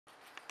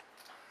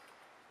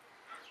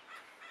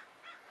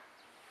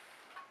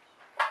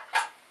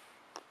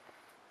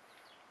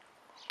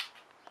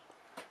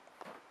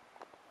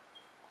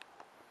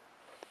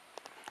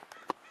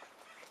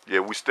Yeah,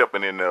 we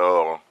stepping in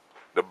the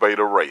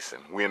beta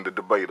racing. We in the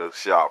debater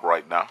shop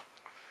right now.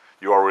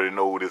 You already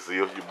know who this is.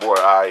 Your boy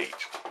IH.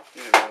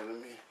 Yeah, let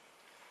me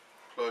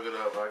plug it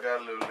up. I got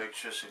a little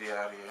electricity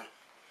out here.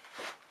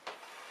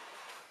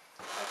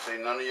 I say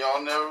none of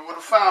y'all never would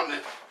have found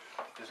it.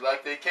 Just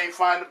like they can't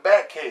find the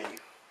bat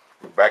cave.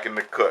 We're back in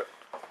the cut.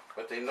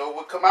 But they know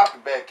what come out the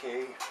bat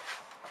cave.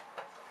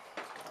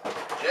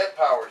 Jet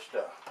power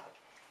stuff.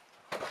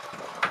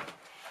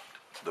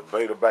 The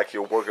beta back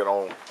here working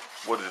on,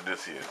 what is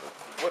this here?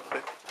 What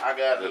the? I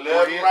got 11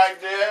 right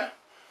there.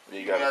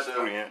 You got the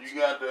 3 inch. You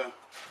got the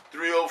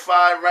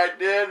 305 right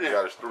there. You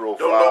got his 305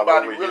 don't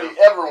nobody over really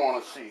here. ever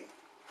want to see.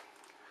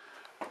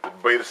 The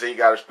beta say he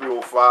got his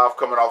 305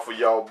 coming off for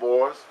y'all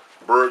boys.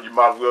 Bird, you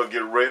might as well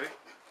get ready.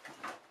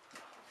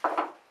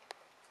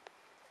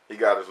 He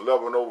got his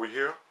 11 over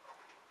here.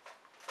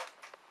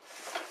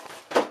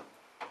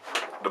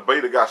 The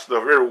beta got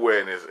stuff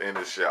everywhere in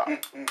his shop.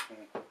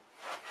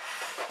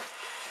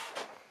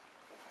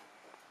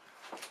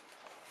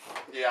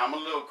 Yeah, I'm a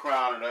little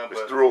crowded up.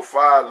 This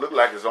 305 look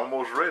like it's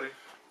almost ready.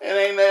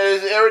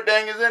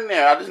 Everything is in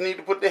there. I just need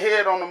to put the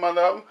head on the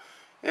mother of them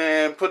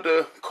and put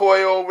the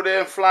coil over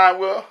there and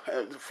flywheel.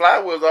 The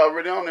flywheel's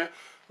already on there.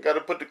 Got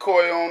to put the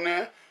coil on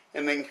there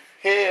and then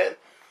head,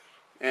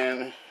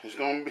 and it's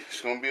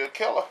gonna be a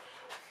killer.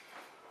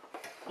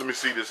 Let me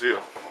see this here.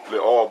 The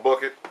oil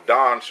bucket.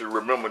 Don should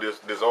remember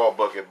this oil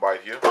bucket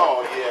bite here.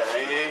 Oh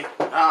yeah,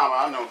 Don,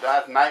 I know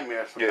that's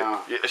nightmares for Don.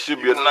 Yeah, it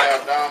should be a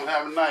nightmare. Don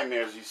having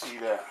nightmares. You see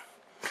that?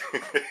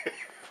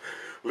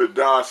 Let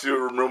Don should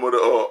remember the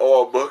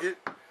oil bucket.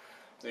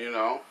 You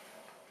know,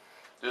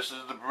 this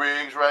is the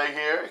Briggs right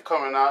here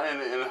coming out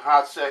in a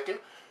hot second.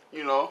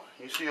 You know,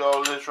 you see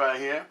all this right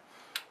here.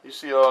 You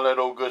see all that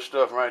old good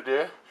stuff right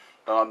there.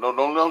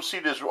 Don't see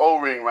this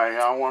O-ring right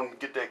here. I want to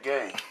get that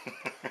game.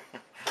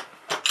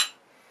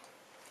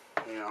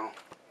 You know,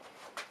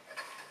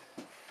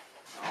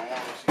 I don't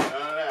want to see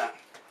none of that.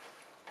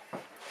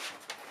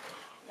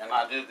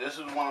 And this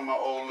is one of my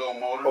old little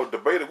motors. Oh, the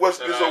beta. What's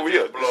this over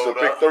here? This is a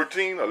big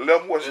 13 or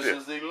 11? What's this? This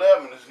is the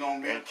 11. It's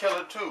going to be a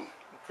killer too.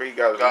 Okay, you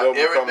got 11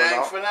 everything coming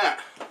out. for that.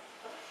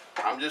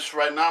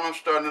 Right now I'm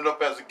starting it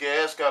up as a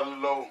gas. Got a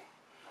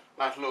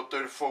nice little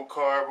 34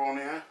 carb on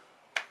there.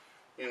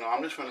 You know,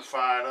 I'm just going to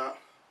fire it up.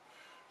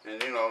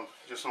 And, you know,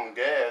 just on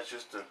gas,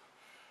 just to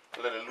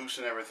let it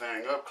loosen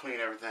everything up, clean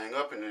everything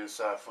up in the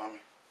inside for me.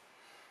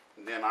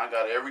 And then I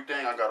got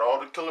everything. I got all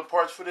the killer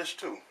parts for this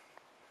too.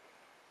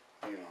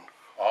 You know,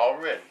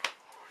 already.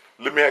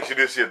 Let me ask you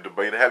this here,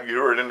 debater. Have you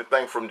heard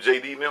anything from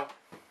JD now?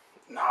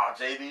 Nah,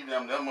 JD,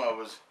 them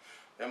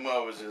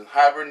mothers in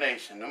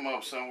hibernation. Them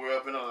up somewhere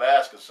up in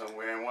Alaska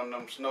somewhere in one of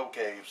them snow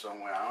caves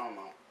somewhere. I don't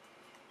know.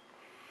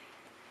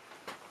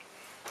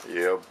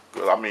 Yeah,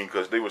 I mean,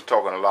 because they was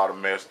talking a lot of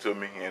mess to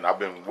me, and I've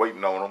been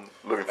waiting on them,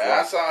 looking for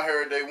them. I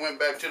heard they went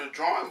back to the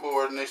drawing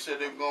board, and they said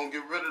they were going to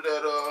get rid of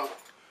that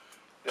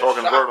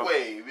Talking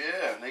wave.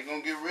 Yeah, they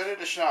going to get rid of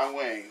the shock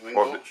wave and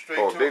go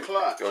straight to the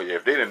clutch. Oh, yeah,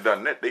 if they done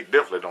done that, they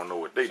definitely don't know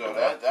what they doing.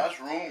 So that's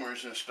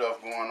rumors and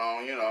stuff going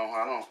on, you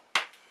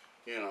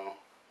know.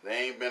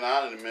 They ain't been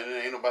out in a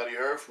minute. Ain't nobody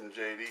heard from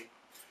JD.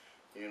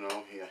 You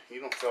know, he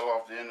done fell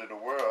off the end of the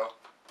world,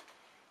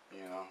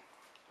 you know.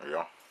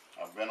 Yeah.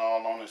 I've been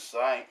all on his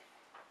site.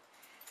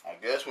 I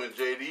guess when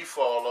JD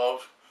fall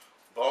off,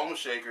 Bone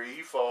Shaker,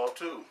 he fall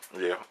too.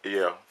 Yeah,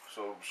 yeah.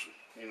 So,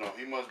 you know,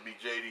 he must be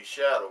JD's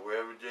shadow.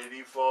 Wherever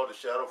JD fall, the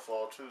shadow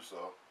fall too,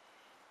 so,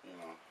 you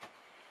know.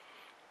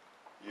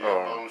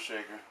 Yeah, Bone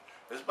Shaker.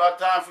 It's about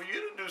time for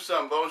you to do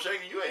something, Bone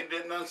Shaker. You ain't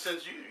did nothing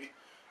since you...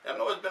 I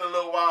know it's been a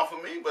little while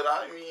for me, but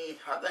I mean,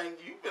 I think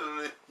you've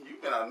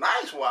been a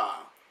nice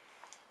while.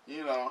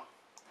 You know.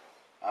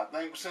 I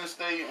think since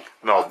they...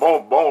 No,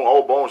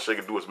 all Bone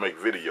Shaker do is make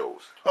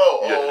videos.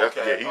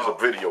 Okay. Yeah, he's a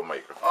video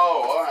maker.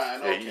 Oh, all right.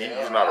 Okay.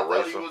 Yeah, he's not a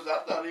racer.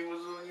 I thought he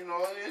was, you know,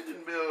 an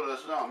engine builder or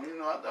something. You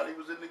know, I thought he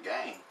was in the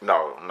game.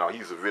 No,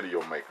 he's a video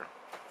maker.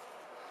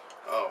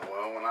 Oh,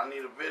 well, when I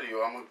need a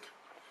video, I'm going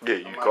to...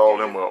 Yeah, you call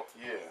him up.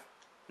 Yeah.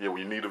 Yeah,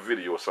 when you need a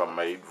video or something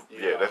made.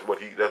 Yeah, that's what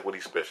he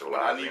specializes in.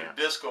 When I need a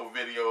disco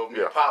video of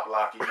me pop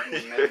locking, you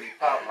can make me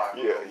pop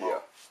locking.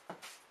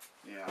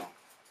 Yeah.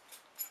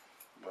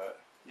 But...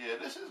 yeah,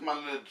 this is my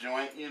little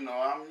joint. You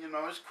know,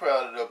 it's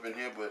crowded up in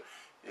here, but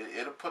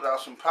it'll put out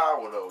some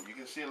power though. You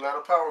can see a lot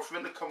of power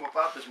finna come up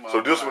out this motherfucker.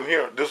 So this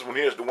one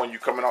here is the one you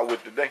coming out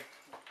with today.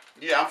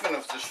 Yeah, I'm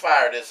finna just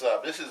fire this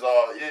up. This is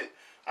all it.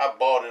 I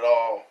bought it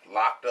all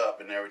locked up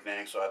and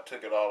everything, so I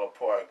took it all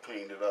apart,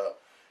 cleaned it up,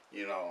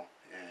 you know,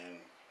 and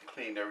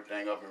cleaned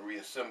everything up and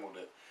reassembled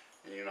it.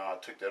 And you know, I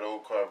took that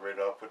old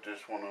carburetor, I put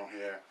this one on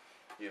here,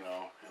 you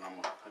know, and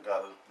I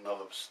got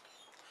another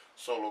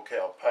solo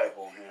cal pipe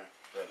on here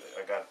that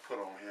I got to put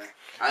on here.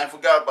 I ain't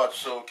forgot about the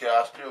solo cal.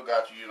 I still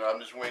got you. You know, I'm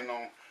just waiting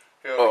on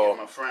her to get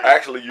my friend.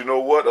 Actually, you know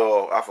what?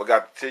 I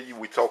forgot to tell you.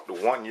 We talked to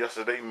one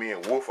yesterday. Me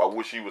and Wolf. I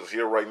wish he was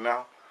here right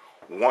now.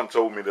 One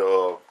told me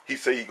to. He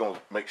said he gonna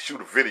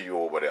shoot a video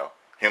over there.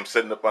 Him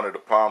sitting up under the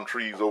palm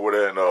trees over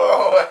there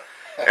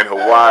in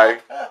Hawaii.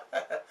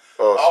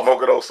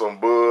 smoking on some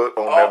bud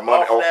on that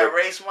money, off that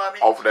race money,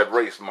 off of that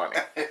race money.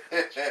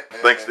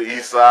 Thanks to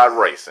East Side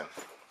Racing.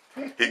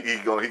 He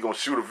gonna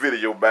shoot a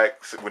video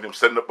back with him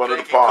sitting up under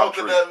the palm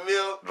tree,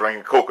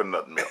 drinking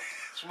coconut milk,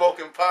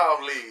 smoking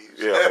palm leaves.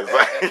 Yeah,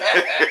 exactly.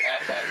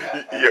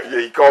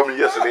 yeah, he called me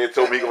yesterday and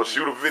told me he gonna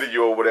shoot a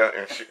video over there,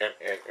 and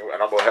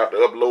I'm gonna have to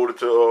upload it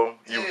to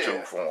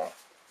YouTube for him.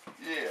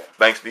 Yeah.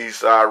 Thanks to East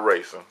Side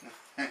Racing.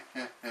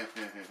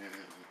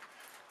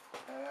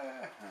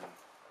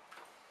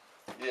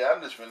 Yeah,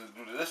 I'm just gonna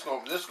do this.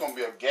 This gonna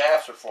be a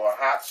gasser for a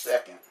hot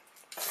second.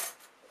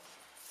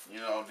 You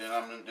know, then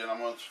I'm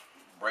gonna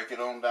break it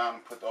on down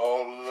and put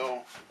all the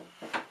little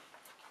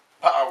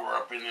power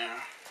up in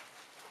there.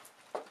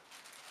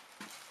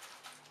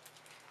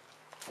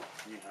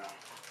 You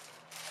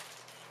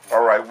know.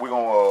 All right, we're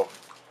gonna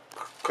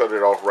cut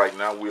it off right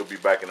now. We'll be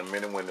back in a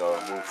minute when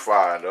we're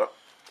fired up.